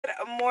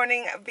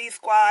morning, V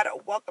Squad.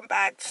 Welcome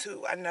back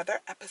to another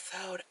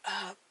episode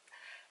of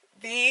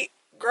the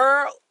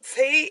Girl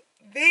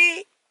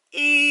TV.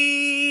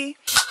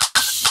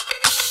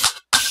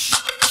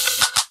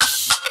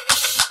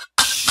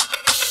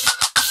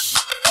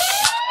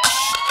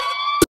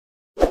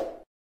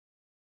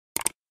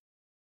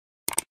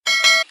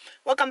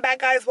 Welcome back,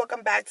 guys.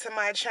 Welcome back to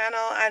my channel.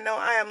 I know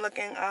I am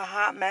looking a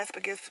hot mess,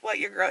 but guess what?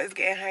 Your girl is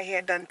getting her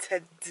hair done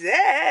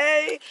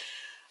today.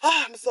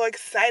 Oh, I'm so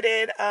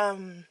excited.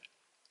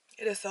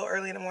 It is so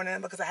early in the morning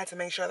because I had to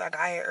make sure that I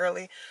got here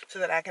early so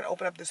that I can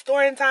open up the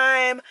store in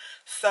time.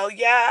 So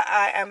yeah,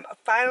 I am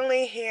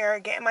finally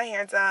here getting my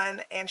hair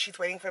done and she's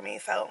waiting for me.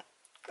 So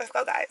let's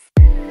go, guys.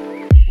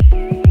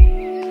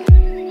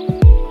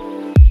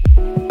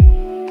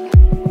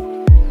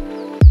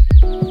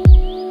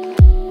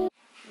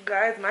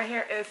 Guys, my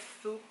hair is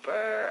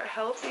super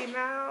healthy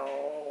now.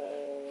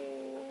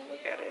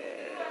 Look at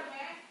it.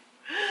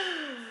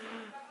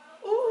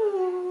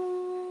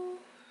 Ooh.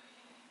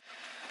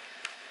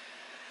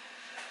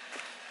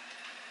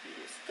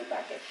 Use the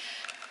package.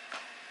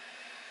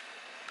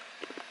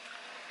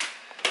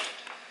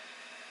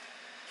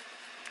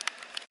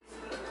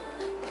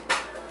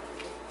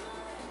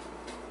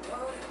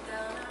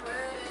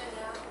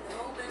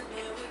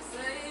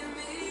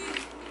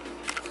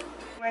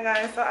 Oh my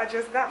God, so I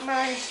just got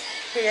my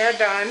hair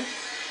done.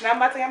 Now I'm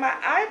about to get my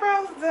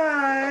eyebrows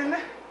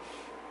done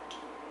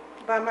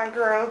by my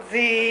girl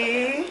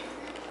Z.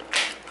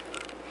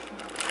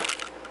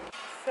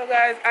 So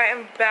guys, I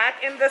am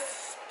back in the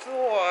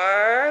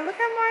store. Look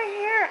at my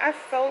hair. I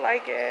so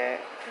like it.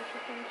 As you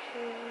can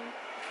see.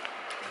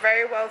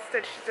 Very well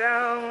stitched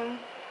down.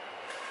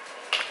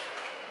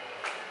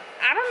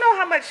 I don't know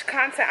how much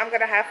content I'm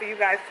gonna have for you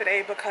guys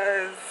today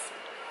because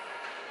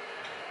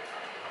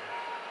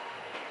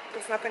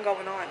there's nothing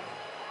going on.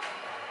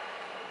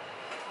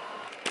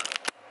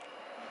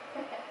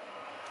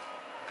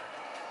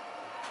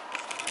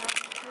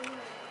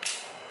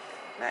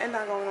 Nothing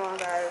not going on,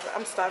 guys.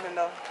 I'm starving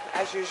though,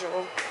 as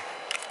usual.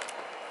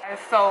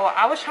 So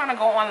I was trying to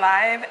go on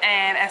live,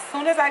 and as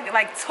soon as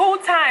like 2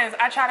 times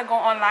I tried to go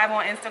on live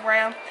on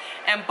Instagram,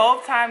 and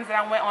both times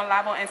that I went on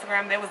live on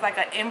Instagram, there was like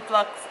an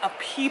influx of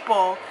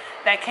people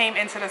that came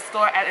into the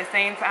store at the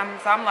same time.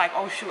 So I'm like,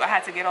 oh shoot, I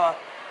had to get off.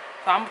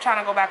 So I'm trying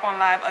to go back on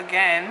live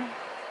again.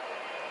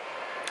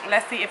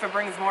 Let's see if it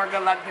brings more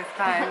good luck this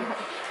time.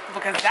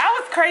 Because that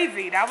was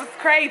crazy. That was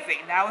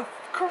crazy. That was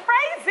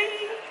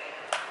crazy.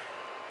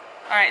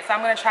 Alright, so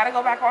I'm going to try to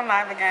go back on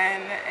live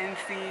again and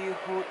see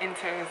who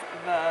enters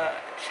the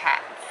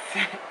chats.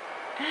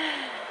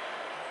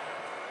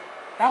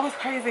 That was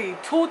crazy.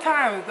 2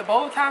 times.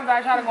 Both times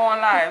I tried to go on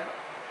live.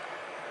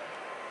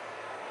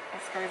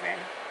 That's crazy.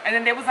 And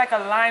then there was like a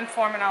line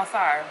forming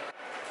outside.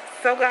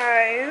 So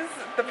guys,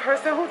 the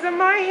person who's in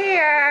my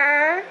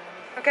hair,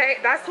 okay,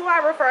 that's who I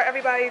refer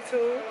everybody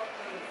to.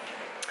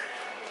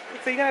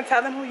 So you're going to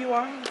tell them who you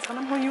are? Tell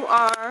them who you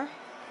are.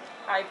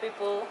 Hi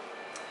people.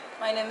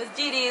 My name is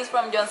Gidis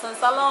from Johnson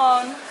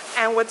Salon.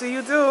 And what do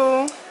you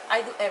do?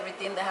 I do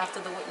everything that have to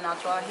do with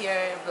natural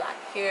hair, black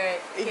hair,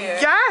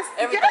 yes,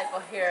 every type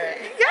of hair.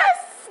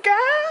 Yes, girl.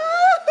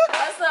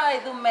 Also,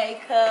 I do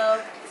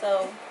makeup.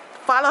 So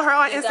follow her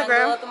on Instagram. You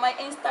can go to my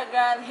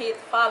Instagram, hit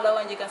follow,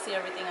 and you can see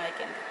everything I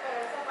can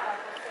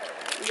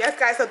do. Yes,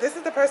 guys. So this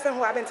is the person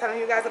who I've been telling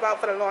you guys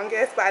about for the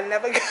longest, but I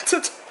never got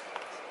to.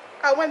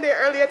 I went there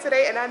earlier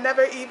today, and I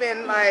never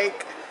even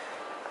like.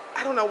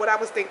 I don't know what I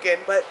was thinking,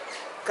 but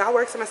God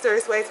works in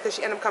mysterious ways because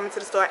she ended up coming to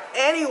the store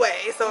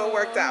anyway, so it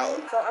worked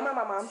out. So I'm at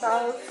my mom's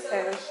house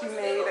and she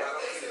made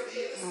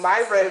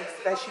my ribs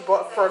that she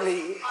bought for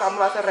me. So I'm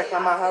about to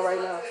reclamar her right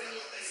now.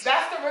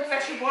 That's the ribs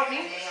that she bought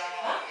me?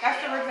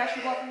 That's the ribs that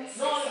she bought me?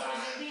 No,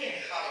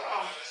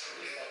 oh.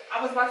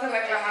 I was about to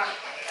reclamar.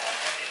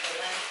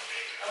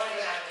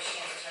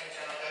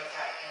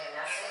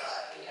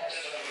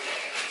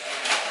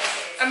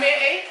 I mean,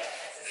 8?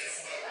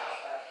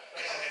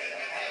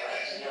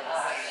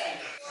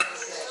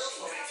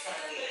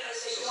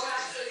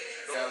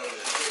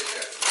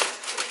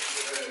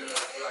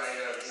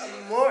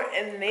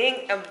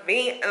 Morning,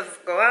 V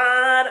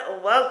Squad.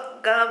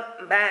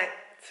 Welcome back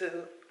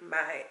to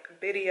my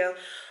video.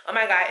 Oh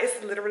my God,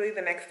 it's literally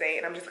the next day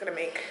and I'm just gonna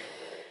make,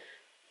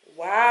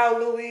 wow,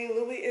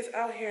 Louis is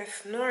out here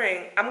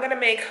snoring. I'm gonna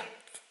make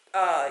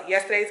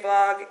yesterday's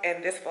vlog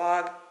and this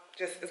vlog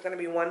just is gonna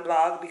be one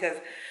vlog because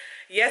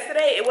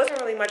yesterday it wasn't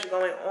really much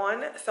going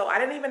on, so I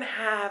didn't even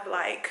have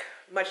like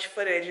much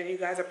footage, and you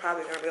guys are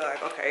probably gonna be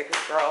like, okay,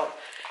 this girl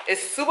is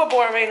super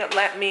boring,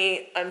 let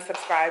me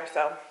unsubscribe.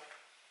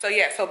 So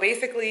yeah, so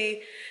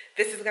basically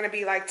this is gonna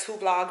be like 2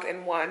 vlogs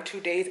in one, 2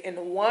 days in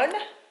one.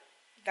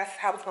 That's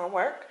how it's gonna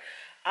work.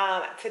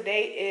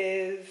 Today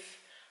is,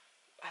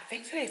 I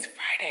think today's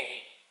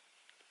Friday.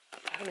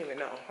 I don't even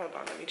know, hold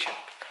on, let me check.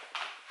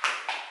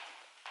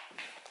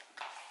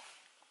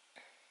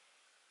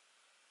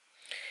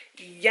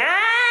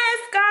 Yes,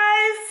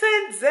 guys,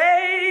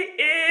 today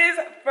is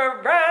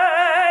Friday.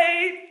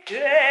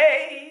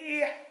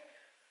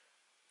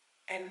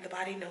 And the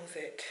body knows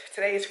it.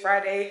 Today is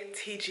Friday,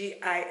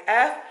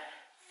 TGIF.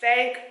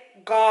 Thank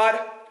God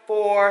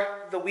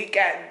for the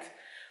weekend.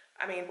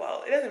 I mean,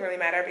 well, it doesn't really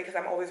matter because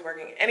I'm always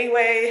working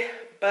anyway,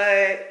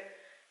 but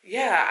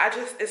yeah,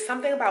 it's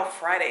something about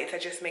Fridays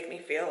that just make me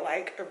feel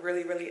like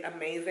really, really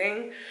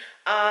amazing.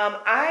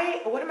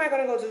 What am I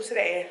gonna go do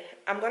today?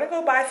 I'm gonna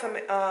go buy some,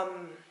 I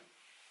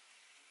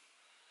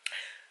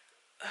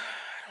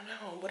don't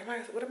know, what am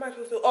I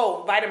supposed to do?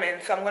 Oh,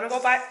 vitamins. So I'm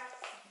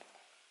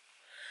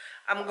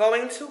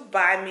going to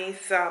buy me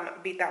some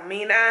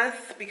vitaminas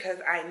because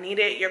I need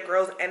it. Your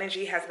girl's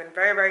energy has been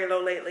very, very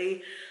low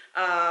lately.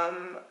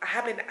 I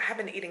have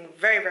been eating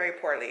very, very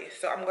poorly.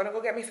 So I'm going to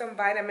go get me some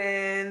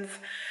vitamins.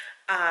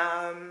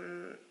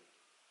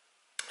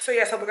 So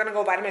yeah, so we're going to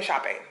go vitamin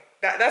shopping.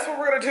 That's what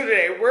we're going to do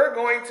today. We're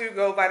going to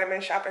go vitamin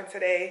shopping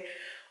today.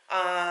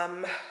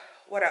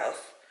 What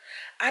else?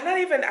 I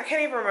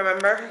can't even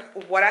remember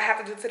what I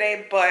have to do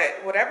today,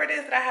 but whatever it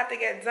is that I have to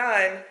get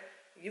done,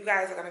 you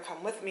guys are gonna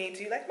come with me.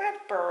 Do you like my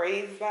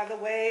braids, by the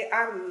way?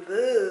 I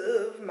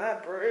love my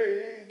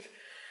braids.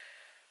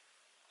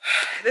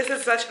 This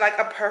is such like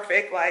a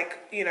perfect, like,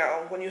 you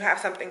know, when you have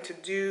something to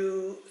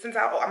do. Since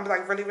I'm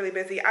like really, really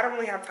busy, I don't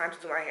really have time to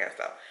do my hair,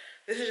 so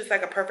this is just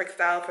like a perfect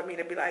style for me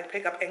to be like,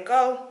 pick up and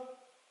go.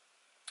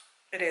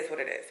 It is what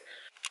it is.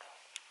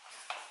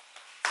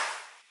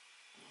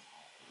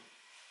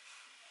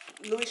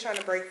 Louis trying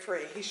to break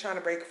free. He's trying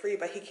to break free,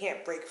 but he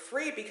can't break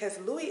free because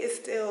Louis is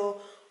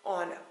still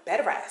on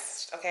bed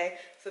rest, okay?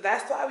 So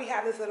that's why we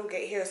have this little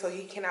gate here, so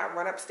he cannot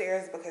run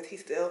upstairs because he's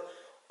still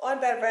on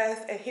bed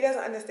rest, and he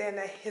doesn't understand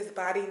that his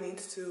body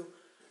needs to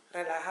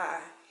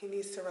relax. He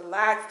needs to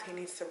relax, he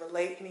needs to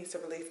relate, he needs to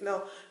release.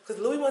 No,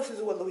 because Louis wants to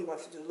do what Louis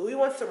wants to do. Louis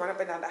wants to run up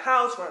and down the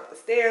house, run up the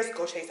stairs,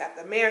 go chase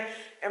after the mare,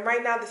 and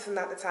right now this is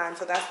not the time,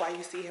 so that's why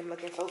you see him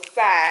looking so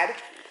sad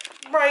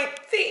right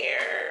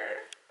there.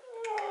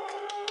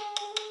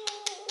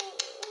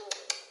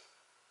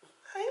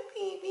 Hi,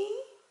 baby.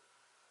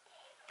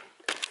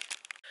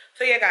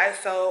 So yeah, guys,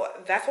 so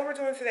that's what we're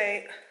doing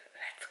today.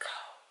 Let's go.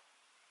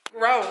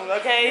 Grown,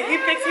 okay? He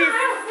thinks he's... I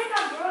don't think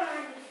I'm grown.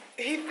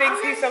 He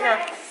thinks he's so grown.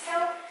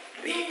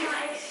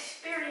 My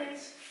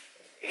experience.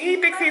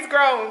 He thinks he's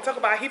grown. Talk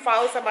about he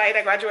follows somebody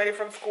that graduated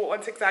from school on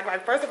TikTok.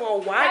 Like, first of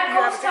all, why do you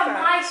have a TikTok?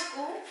 My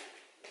school.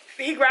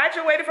 He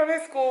graduated from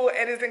his school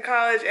and is in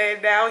college,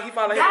 and now he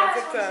follows him on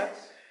TikTok.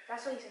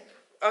 That's what he said.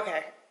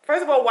 Okay.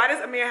 First of all, why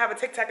does Amir have a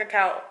TikTok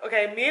account?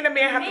 Okay, me and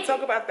Amir have to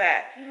talk about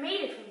that. You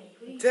made it for me.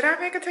 Did I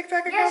make a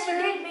TikTok account? Yes, you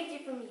did make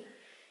it for me.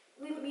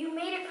 You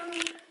made it for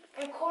me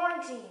in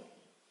quarantine.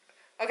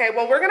 Okay,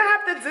 well, we're going to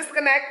have to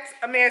disconnect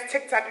Amir's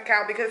TikTok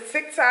account because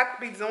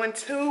TikTok be doing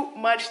too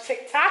much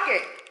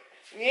TikToking.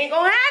 You ain't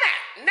going to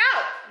have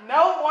that.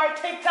 No more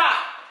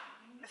TikTok.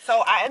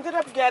 So I ended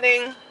up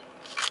getting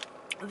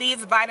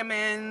these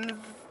vitamins,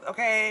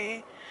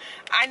 okay?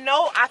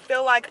 I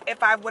feel like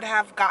if I would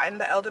have gotten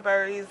the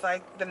elderberries,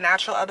 like the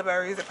natural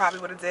elderberries, it probably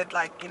would have did,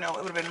 like, you know,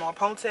 it would have been more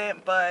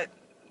potent, but,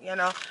 you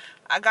know,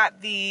 I got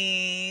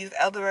these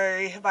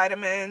elderberry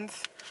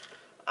vitamins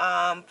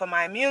for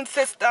my immune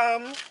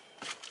system,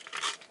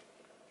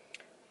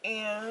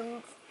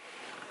 and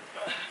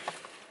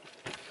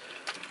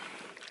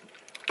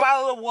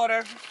bottle of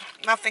water,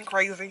 nothing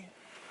crazy,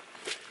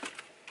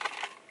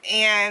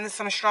 and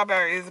some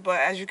strawberries, but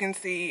as you can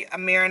see,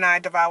 Amir and I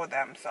devoured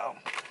them, so...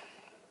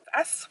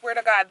 I swear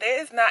to God,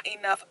 there is not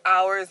enough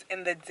hours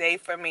in the day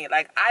for me.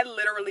 Like, I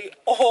literally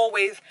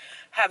always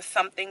have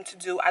something to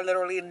do. I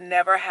literally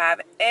never have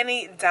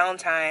any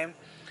downtime.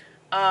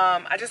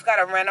 I just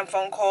got a random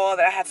phone call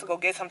that I had to go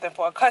get something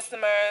for a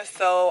customer.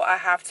 So I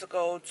have to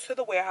go to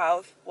the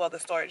warehouse, well, the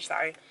storage,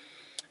 sorry,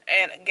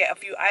 and get a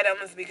few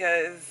items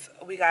because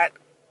we got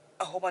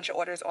a whole bunch of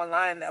orders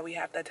online that we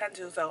have to attend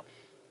to. So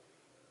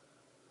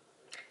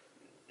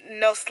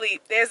no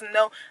sleep.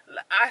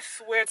 I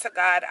swear to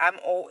God, I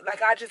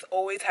just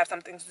always have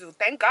something to do.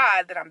 Thank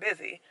God that I'm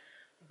busy,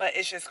 but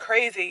it's just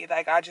crazy.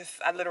 Like, I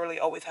literally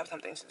always have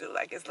something to do.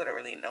 Like, it's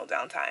literally no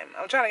downtime.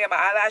 I'm trying to get my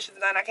eyelashes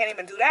done. I can't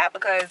even do that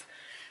because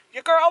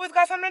your girl always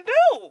got something to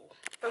do.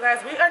 So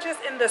guys, we are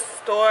just in the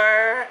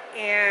store,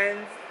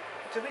 and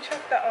did we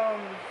check the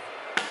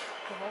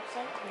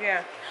website?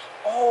 Yeah.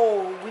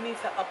 Oh, we need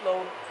to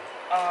upload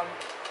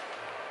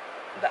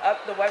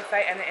the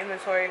website and the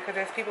inventory because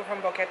there's people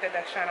from Boquete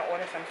that's trying to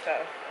order some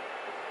stuff.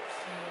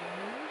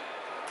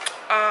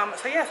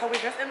 So yeah, so we're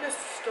just in the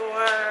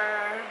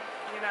store,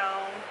 you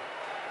know,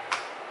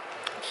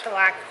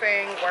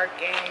 chillaxing,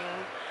 working.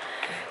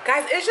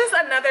 Guys, it's just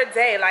another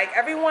day. Like,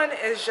 everyone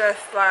is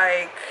just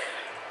like,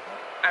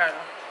 I don't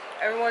know.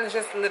 Everyone's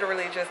just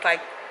literally just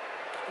like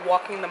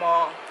walking the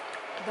mall.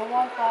 The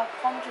one for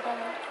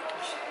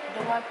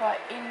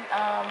in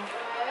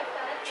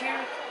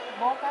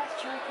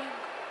Cherokee.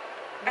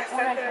 I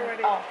sent it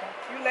already. Oh, okay.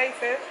 You late,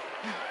 sis?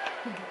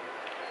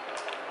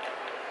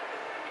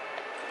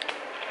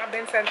 I've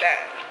been sent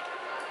that.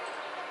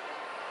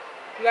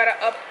 You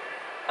gotta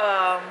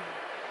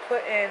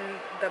put in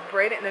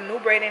the new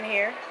braid in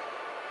here.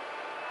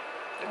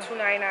 The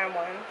 $2.99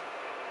 one.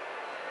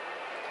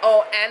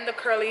 Oh, and the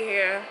curly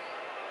hair.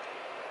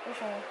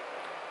 Which one?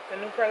 The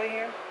new curly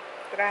hair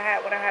that I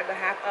had when I had the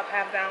half up,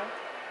 half down.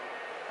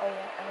 Oh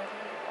yeah, I was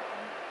looking at that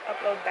one.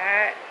 Upload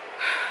that.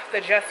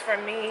 The Just For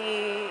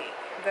Me,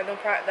 the new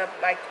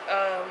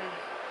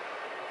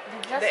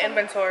the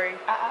inventory.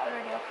 I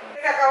already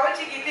uploaded. Se acabó el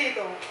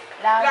chiquitito.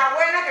 La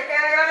buena que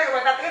queda grande que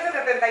cuesta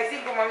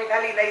 13.75, mamita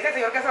linda. Dice el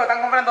señor que se lo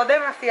están comprando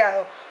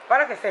demasiado.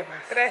 Para que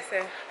sepas.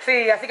 13.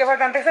 Sí, así que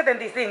faltan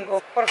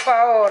 3.75. Por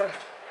favor.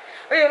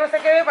 Oye, yo no sé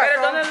qué me pasó.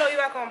 ¿Pero dónde lo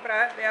iba a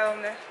comprar? ¿De a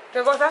dónde?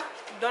 ¿Qué cosa?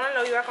 ¿Dónde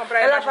lo iba a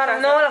comprar?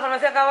 No, la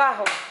farmacia acá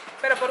abajo.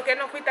 ¿Pero por qué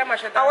no fuiste al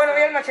machetazo? Ah, bueno,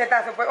 vi el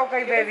machetazo. Pues, ok,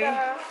 baby.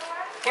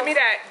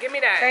 Give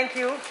me that. Thank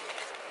you.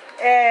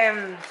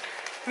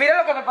 Mira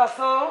lo que me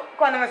pasó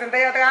cuando me senté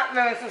allá atrás,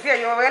 me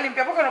ensucié. Yo me voy a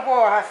limpiar porque no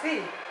puedo bajar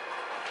así.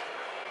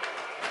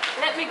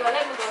 Let me go.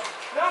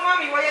 No,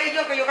 mami, voy a ir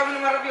yo, que yo camino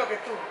más rápido que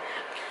tú.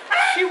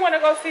 She wanna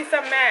go see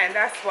some man,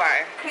 that's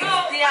why.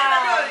 Cristian.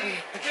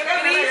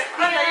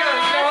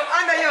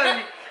 Anda,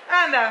 Yoli.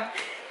 Anda,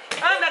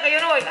 que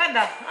yo no voy.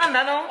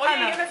 Anda, no.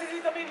 Oye, yo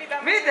necesito mi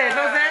vitamina. ¿Viste?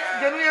 Entonces,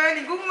 yo no voy a ver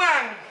ningún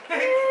man.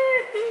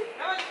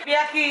 Vi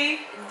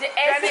aquí.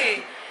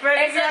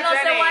 Eso no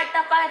se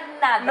guarda para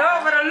nada.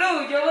 No, pero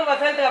Luz, yo voy a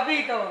pasar el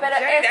trapito. Pero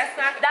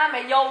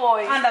dame, yo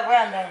voy. Anda, pues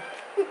anda.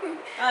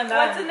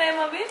 What's the name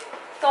of it?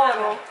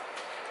 Toro.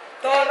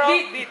 Toro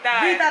Vita.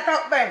 Vita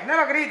Toro. Ven, no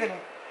lo griten.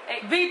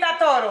 Vita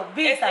Toro.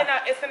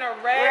 Vita. It's in a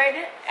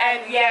red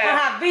and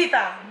yeah.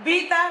 Vita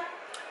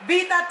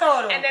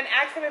Toro. And then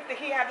ask him if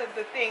he had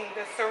the thing,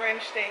 the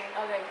syringe thing.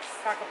 Okay.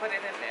 So I can put it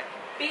in there.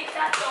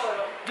 Vita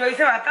Toro. Yo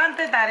hice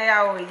bastante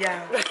tarea hoy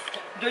ya.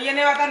 Yo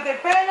llené bastante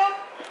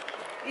pelo.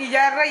 Y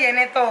ya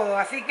rellené todo,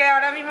 así que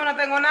ahora mismo no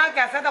tengo nada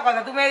que hacer.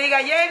 Cuando tú me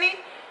digas, Jenny,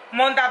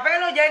 monta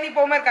pelo, Jenny,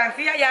 pon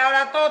mercancía, y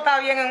ahora todo está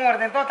bien en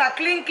orden, todo está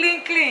clean,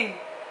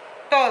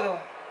 todo.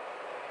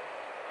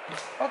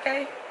 Ok.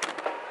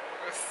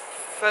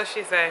 So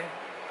she said,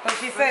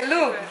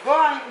 look, go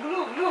on,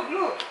 look.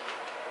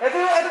 ¿Este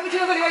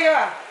cuchillo se lo iba a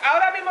llevar?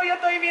 Ahora mismo yo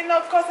estoy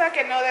viendo cosas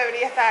que no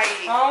debería estar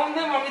ahí. ¿A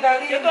dónde, mamita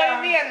linda? Yo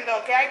estoy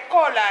viendo que hay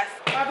colas.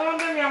 ¿A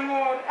dónde, mi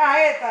amor?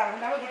 A esta.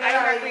 Hay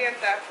una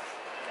clienta.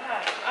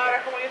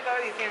 Ahora, como yo estaba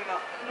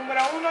diciendo,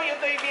 número uno, yo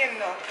estoy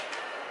viendo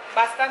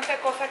bastante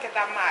cosas que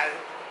están mal.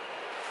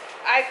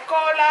 Hay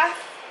colas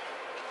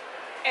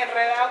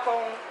enredadas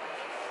con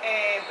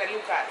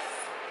pelucas.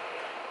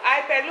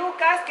 Hay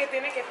pelucas que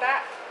tienen que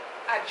estar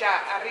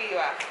allá,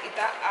 arriba, y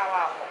está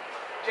abajo.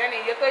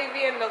 Jenny, yo estoy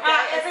viendo que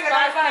hay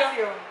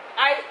espacio.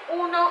 Hay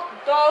 1,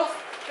 2,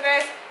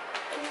 3,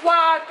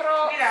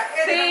 4, 5. Mira,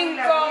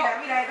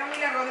 está muy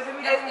largo.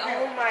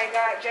 Oh my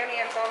God, Jenny,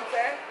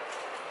 entonces.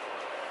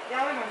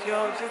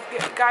 Yo,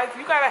 guys,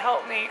 you gotta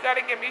help me. You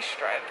gotta give me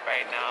strength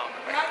right now.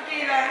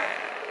 Tranquila,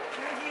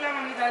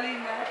 mamita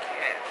linda.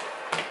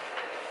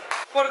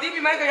 Por ti,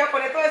 mi madre, que yo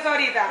poner todo eso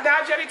ahorita.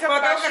 Now, Jenny, tengo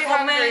que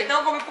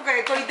comer porque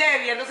estoy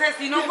débil. Entonces,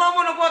 si no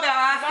como, no puedo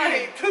trabajar.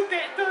 Mami, tú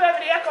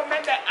deberías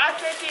comer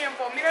hace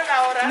tiempo. Mira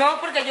la hora. No,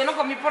 porque yo no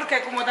comí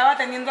porque como estaba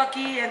atendiendo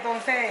aquí,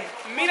 entonces.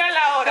 Mira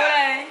la hora.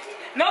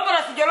 No,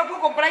 pero si yo lo puedo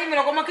comprar y me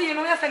lo como aquí, yo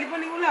no voy a salir por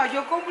ningún lado.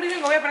 Yo compro y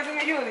vengo, voy a parecer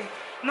que me ayude.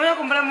 No voy a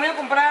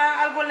comprar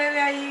algo leve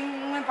ahí,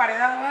 un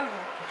emparedado o algo.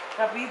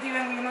 Rapidito y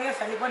vengo y no voy a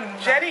salir por ningún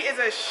lado. Jenny is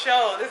a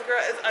show. This girl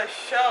is a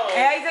show.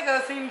 Ella dice que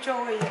yo soy un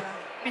show, ella.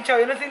 Mi show,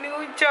 yo no soy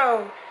ningún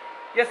show.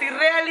 Yo soy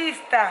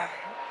realista.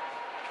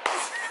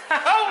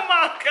 Oh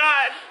my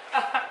God.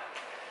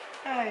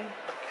 Ay.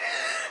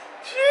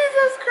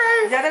 Jesus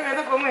Christ. Ya te voy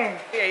a comer.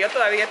 Sí, yo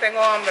todavía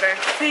tengo hambre.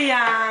 Sí,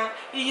 ya.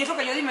 Y eso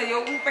que yo me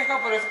dio un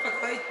pescado, pero ese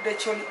pescado de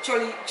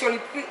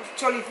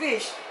choli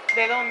fish.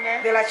 ¿De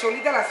dónde? De la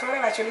cholita, la suegra,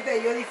 la cholita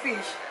de Jody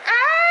Fish.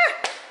 ¡Ah!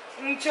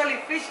 Un choli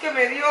fish que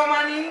me dio,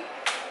 maní.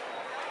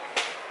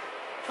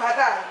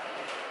 Fatal.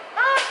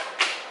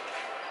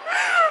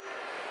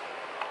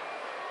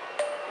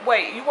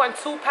 Wait, you want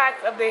 2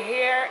 packs of the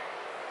hair,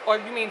 or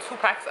you mean 2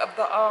 packs of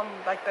the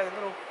like the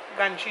little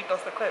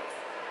ganchitos, the clips?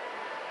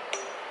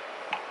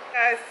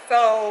 Guys,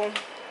 so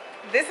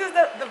this is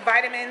the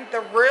vitamins, the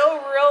real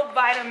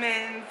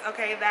vitamins,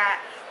 okay, that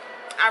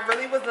I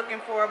really was looking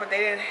for, but they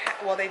didn't.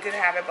 Well, they did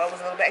have it, but it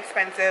was a little bit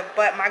expensive.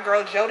 But my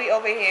girl Jody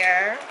over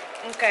here,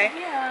 okay,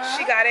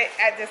 she got it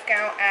at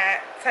discount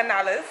at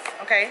 $10.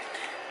 Okay,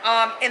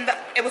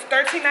 it was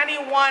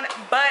 $13.91,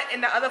 but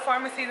in the other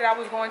pharmacy that I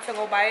was going to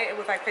go buy it, it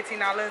was like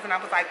 $15, and I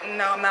was like,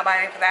 no, I'm not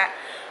buying it for that.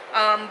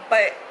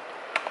 But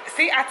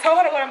see, I told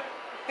her to go to.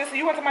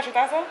 You went to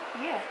Machetazo?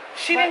 Yeah.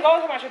 She didn't go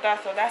to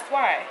Machetazo. That's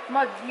why.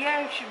 But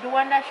yeah, the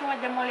one that she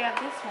went, them only have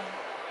this one.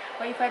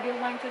 But if I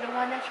did went to the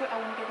one that she, I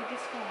wouldn't get a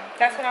discount.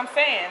 That's what I'm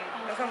saying.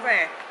 That's what I'm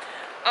saying.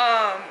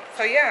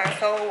 So yeah,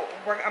 so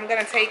I'm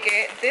gonna take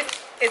it. This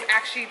is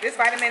actually, this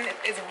vitamin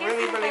is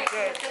really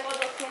good.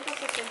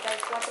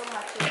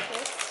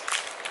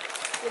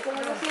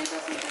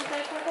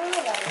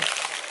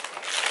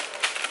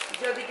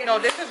 No,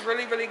 this is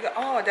really good.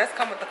 Oh, it does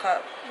come with the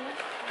cup.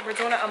 We're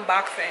doing an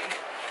unboxing.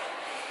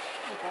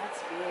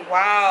 That's big.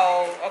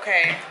 Wow.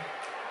 Okay.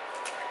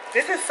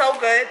 This is so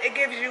good. It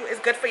gives you, it's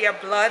good for your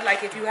blood.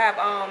 Like if you have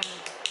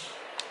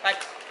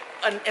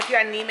if you're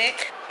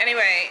anemic,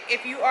 Anyway,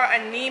 if you are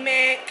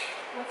anemic,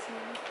 What's new?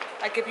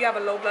 like if you have a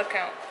low blood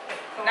count,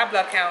 not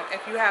blood count, if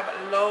you have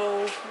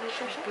low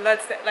blood,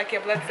 like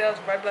your blood cells,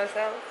 red blood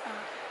cells,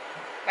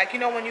 like you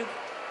know when you,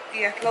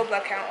 yeah, low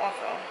blood count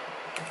also.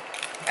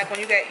 Like when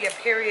you get your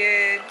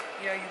period,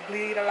 you know, you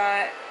bleed a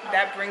lot,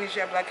 that brings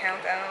your blood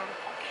count down.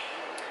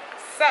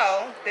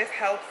 So this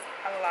helps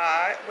a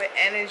lot with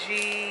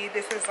energy.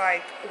 This is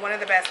like one of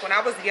the best. When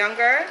I was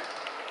younger,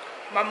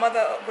 my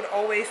mother would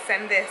always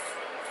send this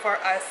for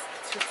us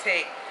to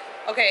take.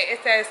 Okay, it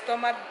says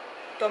tomar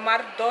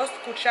dos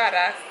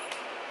cucharas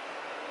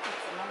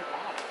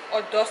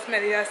or dos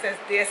medidas says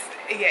this.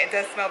 Yeah, it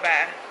does smell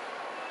bad.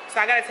 So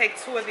I gotta take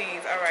 2 of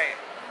these. All right.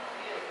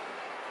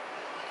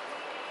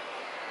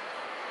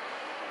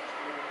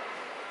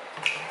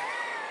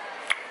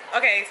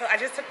 Okay, so I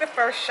just took the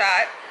first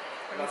shot.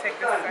 Let me take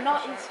this second No,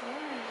 shot. it's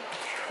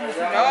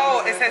one.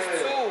 No, it says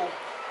 2. 2.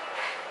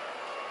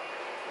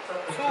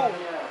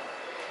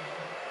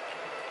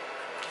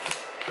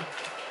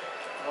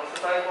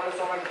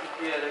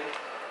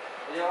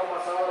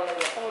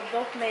 O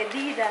 2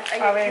 medidas. Ay,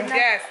 A ver,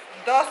 yes,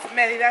 2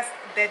 medidas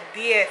de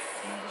 10.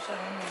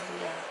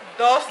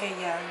 2.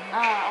 Ella,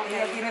 Ah,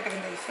 ella ok. tiene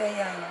 36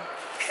 años.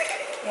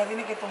 Ella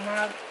tiene que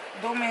tomar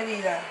 2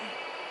 medidas.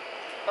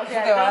 O Eso,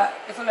 sea,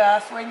 eso le da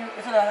sueño,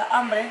 eso le da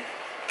hambre.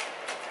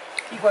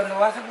 Y cuando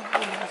va a hacer pupú,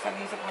 va a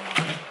salirse con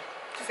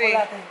See,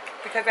 chocolate.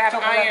 because they have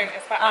iron.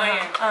 It's for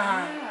iron.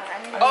 Ajá.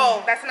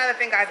 Oh, that's another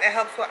thing, guys. It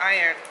helps with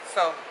iron.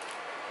 So,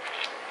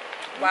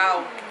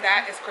 wow,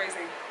 that is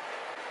crazy.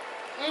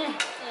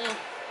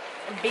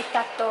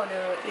 Vita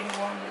todo.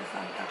 Tengo hambre,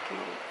 Santa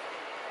Cruz.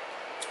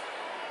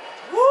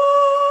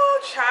 Woo,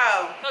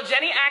 child. So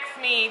Jenny asked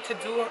me to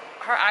do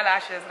her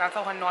eyelashes, and I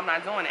told her no, I'm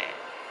not doing it.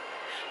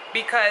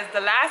 Because the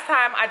last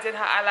time I did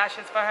her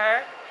eyelashes for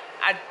her,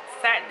 I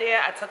sat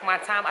there, I took my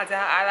time, I did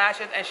her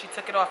eyelashes, and she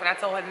took it off. And I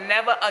told her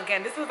never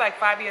again. This was like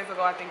 5 years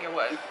ago, I think it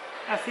was.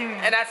 Así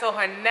mismo. And I told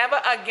her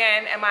never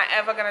again am I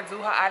ever gonna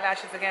do her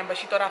eyelashes again, but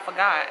she thought I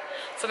forgot.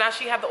 So now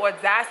she had the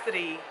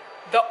audacity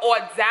to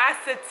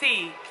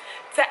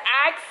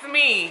ask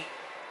me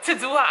to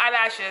do her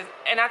eyelashes.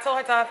 And I told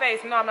her to her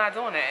face, no, I'm not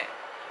doing it.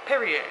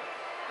 Period.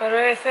 Pero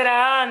eso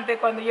era antes,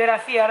 cuando yo era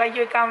así, ahora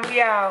yo he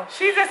cambiado.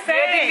 She's the Yo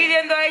estoy same.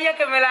 pidiendo a ella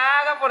que me la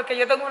haga porque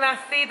yo tengo una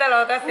cita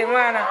la otra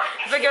semana.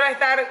 Entonces quiero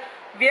estar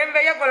bien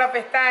bella con la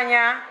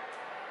pestaña,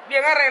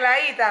 bien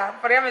arregladita.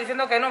 Pero ella me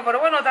diciendo que no, pero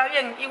bueno, está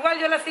bien. Igual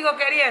yo la sigo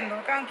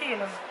queriendo,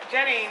 tranquilo.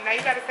 Jenny, now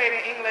you gotta say it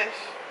in English.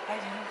 Ay,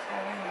 yo no sé.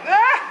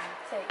 Ah!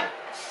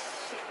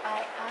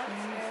 I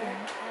asked her.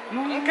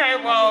 Okay,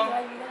 well,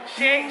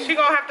 she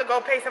gonna have to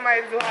go pay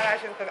somebody to do her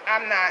eyelashes because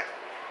I'm not.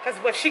 Because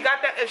if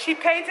she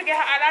paid to get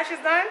her eyelashes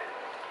done,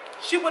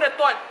 she would have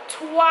thought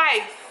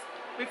twice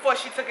before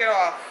she took it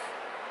off.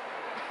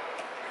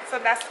 So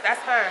that's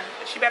her.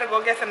 She better go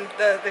get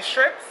the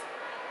strips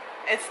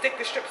and stick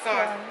the strips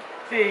on.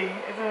 Sí,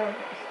 eso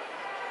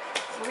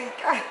es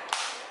rica.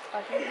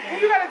 Who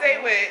you got a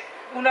date with?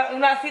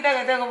 Una cita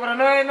que tengo, pero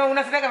no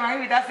una cita que me van a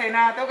invitar a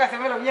cenar. Tengo que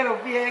hacerme los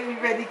pies, mi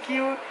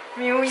pedicure,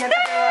 mi uña.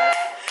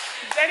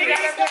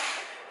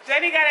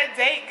 Jenny got a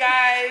date,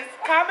 guys.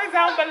 Comment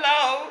down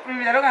below. Me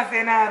invitaron a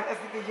cenar,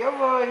 así que yo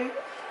voy.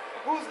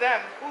 Who's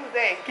them? Who's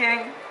they?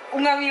 ¿Quién?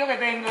 Un amigo que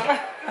tengo.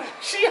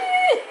 She.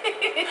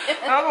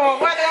 No, como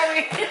 4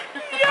 amigos.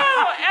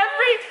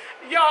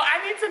 Yo, I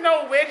need to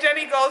know where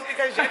Jenny goes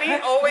because Jenny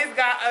always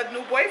got a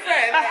new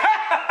boyfriend.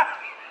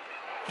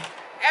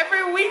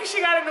 Every week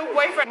she got a new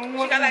boyfriend.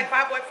 She got like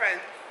 5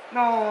 boyfriends.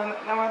 No,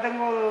 nada más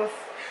tengo 2.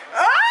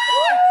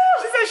 Oh!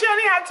 She said she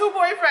only had 2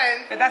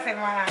 boyfriends. Esta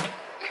semana.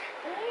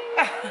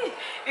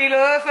 Y los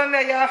 2 son de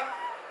allá.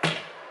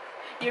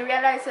 You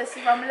realize that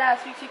from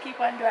last week she keep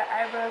on doing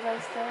eyebrows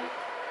and stuff?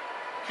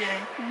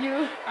 ¿Quién?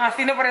 You.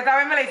 Así no, pero esta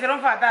vez me la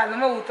hicieron fatal, no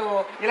me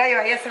gustó. Yo la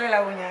llevaría a hacerle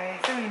la uña,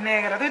 esa es mi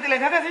negra. ¿Tú le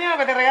enseñaste señor lo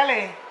que te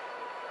regalé?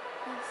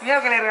 Mira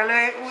lo que le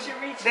regalé,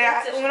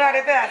 un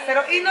arete de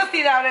acero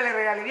inoxidable le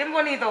regalé, bien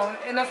bonito,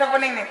 no se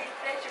pone en negro.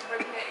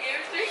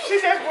 She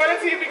just wanted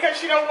to you because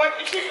she don't want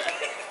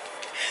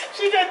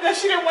she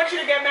didn't want you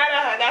to get mad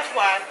at her. That's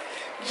why.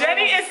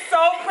 Jenny is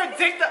so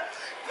predictable.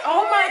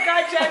 Oh my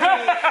God, Jenny.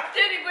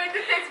 Jenny going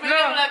to text me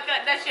like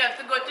that she has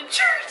to go to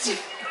church.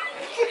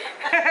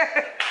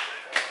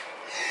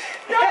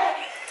 Yo,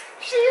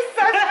 she's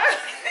such a.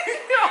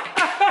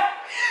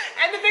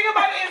 And the thing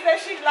about it is that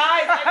she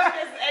lies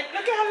and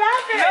look at her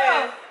laughing.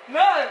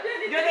 No,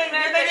 yo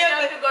tenía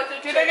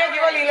que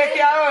ir a la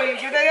iglesia hoy.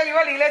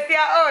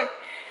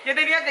 Yo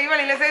tenía que ir a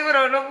la iglesia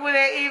pero no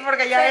pude ir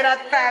porque ya era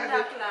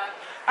tarde.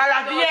 A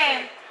las 10.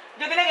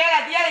 Yo tenía que ir a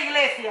la tía a la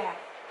iglesia.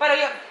 Pero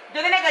yo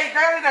tenía que ir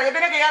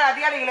a la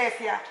tía a la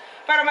iglesia.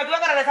 Pero me tuve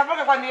que regresar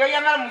porque cuando yo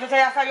llamé a la muchacha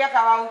ya se había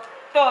acabado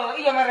todo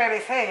y yo me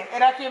regresé.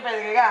 Era aquí en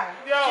Pedregal.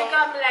 She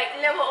come like,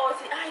 luego,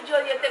 ay, yo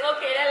tengo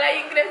que ir a la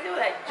iglesia.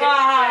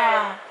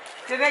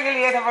 Yo tengo que ir a la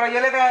iglesia, pero yo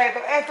le traje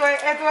esto.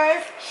 Esto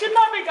es. She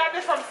probably got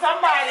this from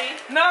somebody.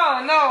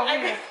 No,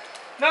 mira.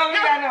 No.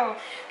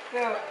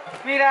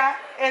 Mira,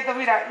 esto,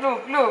 mira,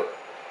 look.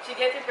 She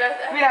gets it plus.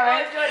 Mira,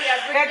 ¿ves?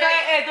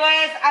 Esto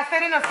es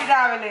acero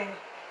inoxidable.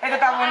 Esto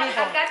está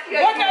bonito.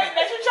 What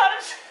that you trying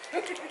to...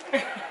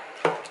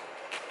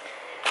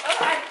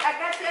 I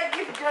got you a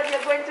gift, John.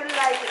 You're going to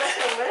like it. That's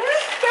over.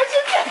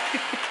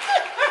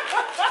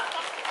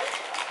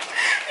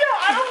 Yo,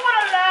 I don't want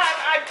to laugh.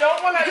 I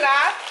don't want to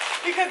laugh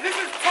because this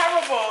is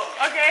terrible,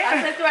 okay?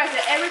 I said to her, I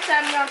said, every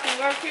time you have to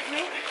work with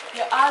me,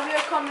 you always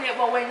come late.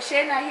 But when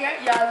Shayna here,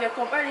 you always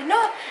come early.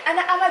 No, and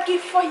I have a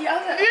gift for you.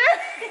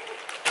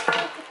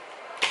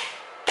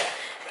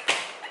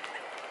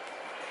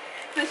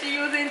 So she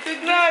using to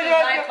gift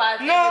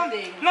iPad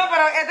everything. No,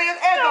 pero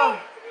esto.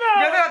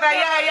 Yo te lo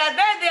traía allá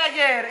desde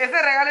ayer. Ese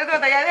regalo yo te lo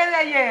traía desde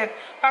ayer.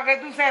 Para que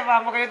tú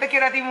sepas, porque yo te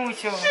quiero a ti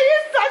mucho. She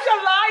is such a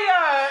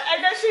liar.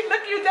 And then she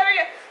look you dead in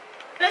your...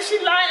 Then she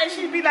lie and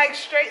she be like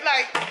straight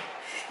like...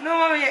 No,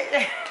 mami.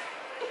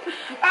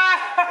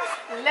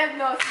 Let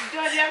no,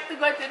 John, you have to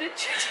go to the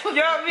church.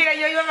 Mira,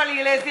 yo iba para la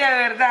iglesia,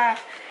 de verdad.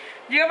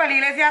 Yo iba para la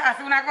iglesia a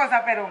hacer una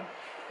cosa, pero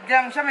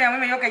ya mucha me llamó y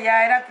me dijo que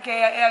ya era,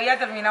 que había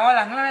terminado a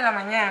las 9 de la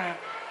mañana.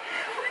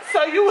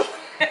 So you...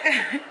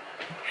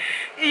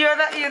 y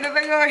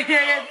entonces yo...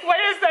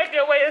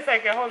 Wait a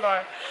second, hold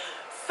on.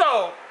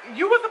 So,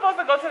 you were supposed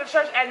to go to the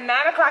church at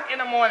 9 o'clock in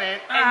the morning,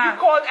 and you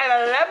called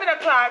at 11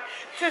 o'clock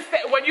to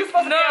say, when you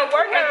supposed to be at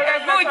work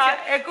at 11 o'clock,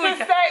 to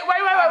say,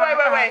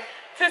 wait,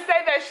 to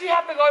say that she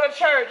had to go to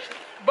church,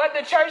 but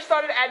the church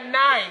started at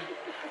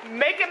 9.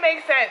 Make it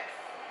make sense.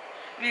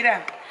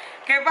 Mira,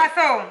 ¿qué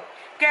pasó?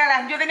 Que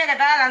yo tenía que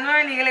estar a las 9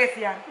 en la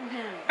iglesia,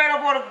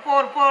 pero por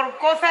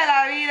cosa de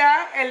la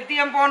vida, el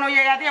tiempo no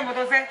llega a tiempo.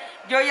 Entonces,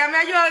 yo llamé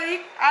a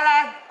Jody a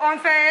las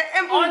 11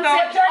 en punto.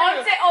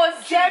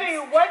 11 Jenny,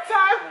 what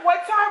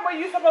time were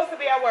you supposed to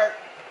be at work?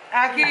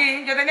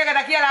 Aquí, yo tenía que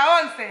estar aquí a las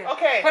 11.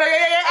 Okay. Pero yo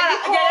llegué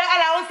a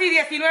las 11 y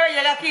 19,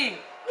 llegué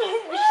aquí.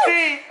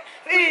 Sí.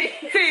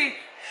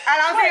 A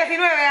las 11 y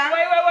 19, ¿ah?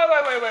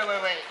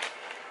 Wait.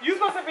 You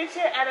supposed to reach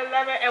here at 11,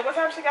 and what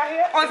time she got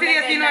here? 11 y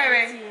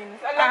 19.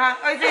 Ajá,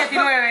 11 y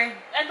 19.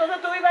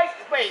 Entonces tú ibas,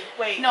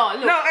 wait. No,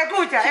 look. No,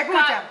 escucha.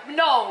 Escucha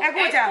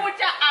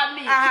a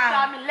mí. Ajá. She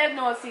called me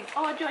 11:06.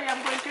 Oh, Joy,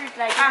 I'm going to church.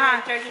 Like,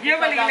 Ajá. church Yo because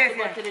voy a la I have to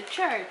iglesia. go to the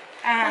church.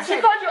 Ajá. She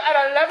called you at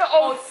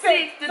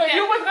 11:06. So 10.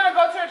 you was gonna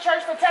go to the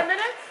church for 10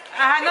 minutes?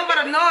 Ajá, no,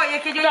 pero no,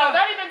 es que yo... No,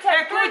 not even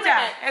 10, 3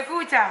 minutes.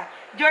 Escucha.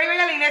 Yo iba a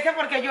ir a la iglesia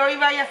porque yo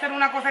iba a ir a hacer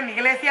una cosa en la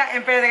iglesia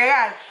en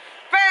Pedregal.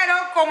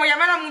 Pero como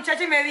llamé a la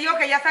muchacha y me dijo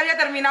que ya se había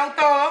terminado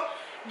todo,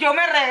 yo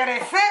me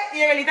regresé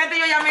y en el instante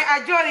yo llamé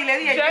a Jody y le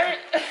dije,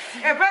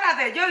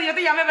 espérate, Jody, yo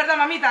te llamé, ¿verdad,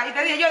 mamita? Y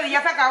te dije, Jody,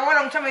 ya se acabó, la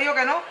muchacha me dijo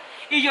que no.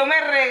 Y yo me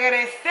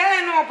regresé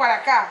de nuevo para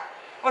acá.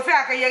 O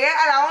sea, que llegué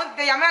a las 11,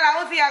 te llamé a las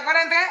 11 y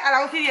ahora entré a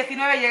las 11 y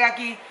 19 llegué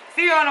aquí.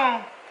 ¿Sí o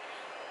no?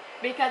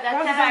 Because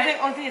 ¿Cómo se dice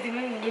 11 y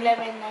 19?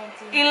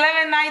 11:19.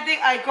 11:19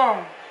 I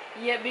come.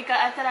 Yeah, because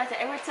I tell her,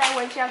 every time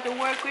when she has to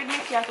work with me,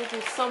 she has to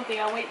do something.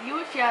 And with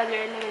you, she has to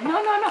 11.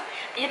 No.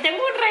 Yo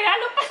tengo un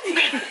regalo para ti.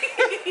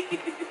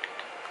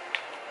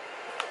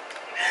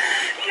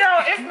 Yo,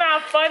 it's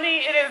not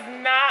funny. It is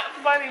not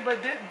funny.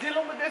 But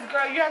dealing with this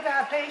girl, you have to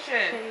have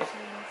patience.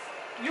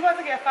 You about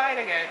to get fired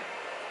again.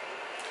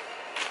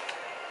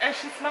 And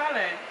she's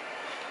smiling.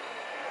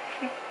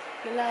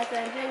 The last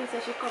time Jenny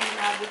said she coming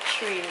out with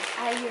trays.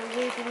 I hear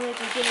waiting.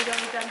 Jenny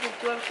don't return to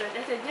 12.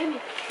 I said, Jenny,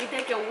 it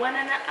take you 1.5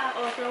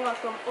 hours to walk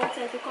from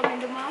outside to come in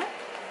the mall.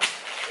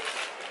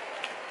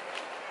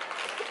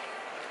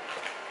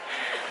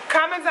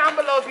 Comment down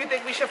below if you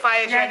think we should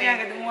fire Jenny.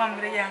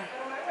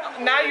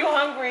 Now you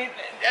hungry.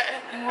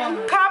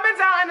 Comment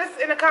down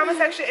in the comment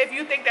section if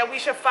you think that we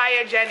should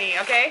fire Jenny,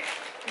 okay?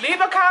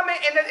 Leave a comment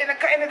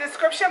in the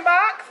description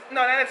box.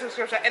 No, not in the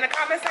description. In the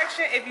comment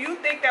section, if you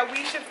think that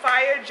we should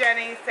fire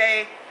Jenny,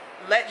 say,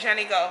 let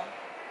Jenny go.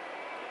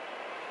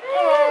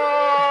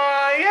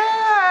 Oh,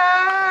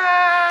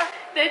 yeah.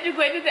 Then you're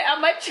going to say,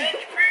 I'm a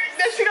change person.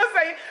 Then she gonna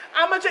say,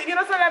 I'm a change. You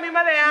know, so la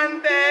misma de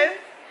antes.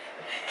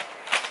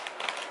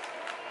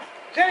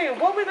 Jenny,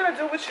 what are we gonna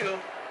do with you?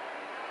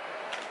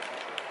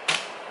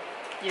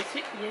 Yes,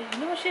 you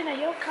know, Shana,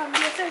 you come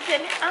here, so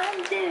Jenny,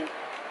 I'm there.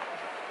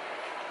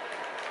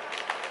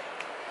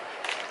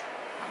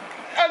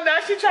 Oh, now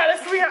she trying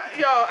to sweet.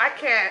 Yo, I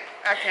can't.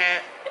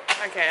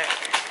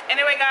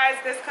 Anyway, guys,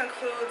 this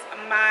concludes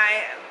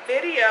my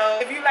video.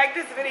 If you like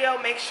this video,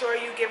 make sure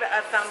you give it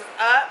a thumbs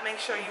up. Make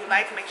sure you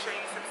like, make sure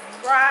you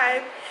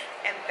subscribe.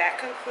 And that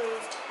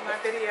concludes my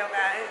video,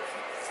 guys.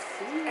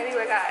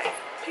 Anyway, guys,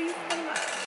 peace and love.